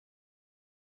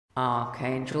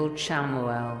Archangel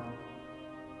Chamuel,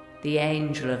 the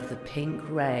angel of the pink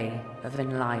ray of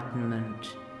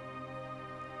enlightenment.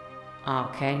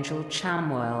 Archangel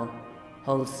Chamuel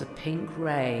holds the pink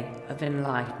ray of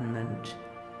enlightenment,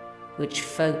 which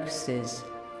focuses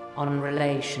on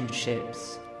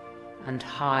relationships and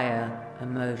higher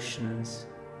emotions.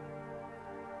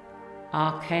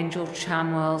 Archangel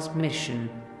Chamuel's mission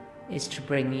is to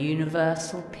bring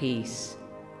universal peace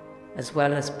as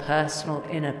well as personal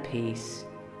inner peace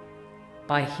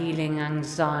by healing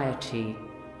anxiety,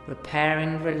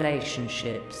 repairing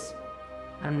relationships,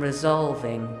 and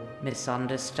resolving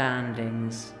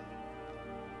misunderstandings.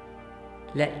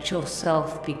 Let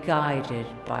yourself be guided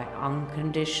by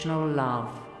unconditional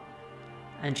love,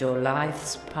 and your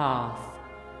life's path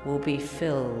will be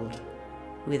filled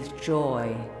with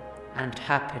joy and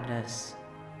happiness.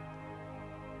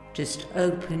 Just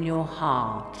open your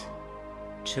heart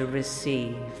to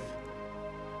receive,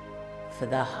 for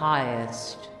the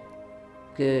highest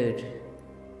good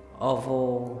of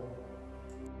all.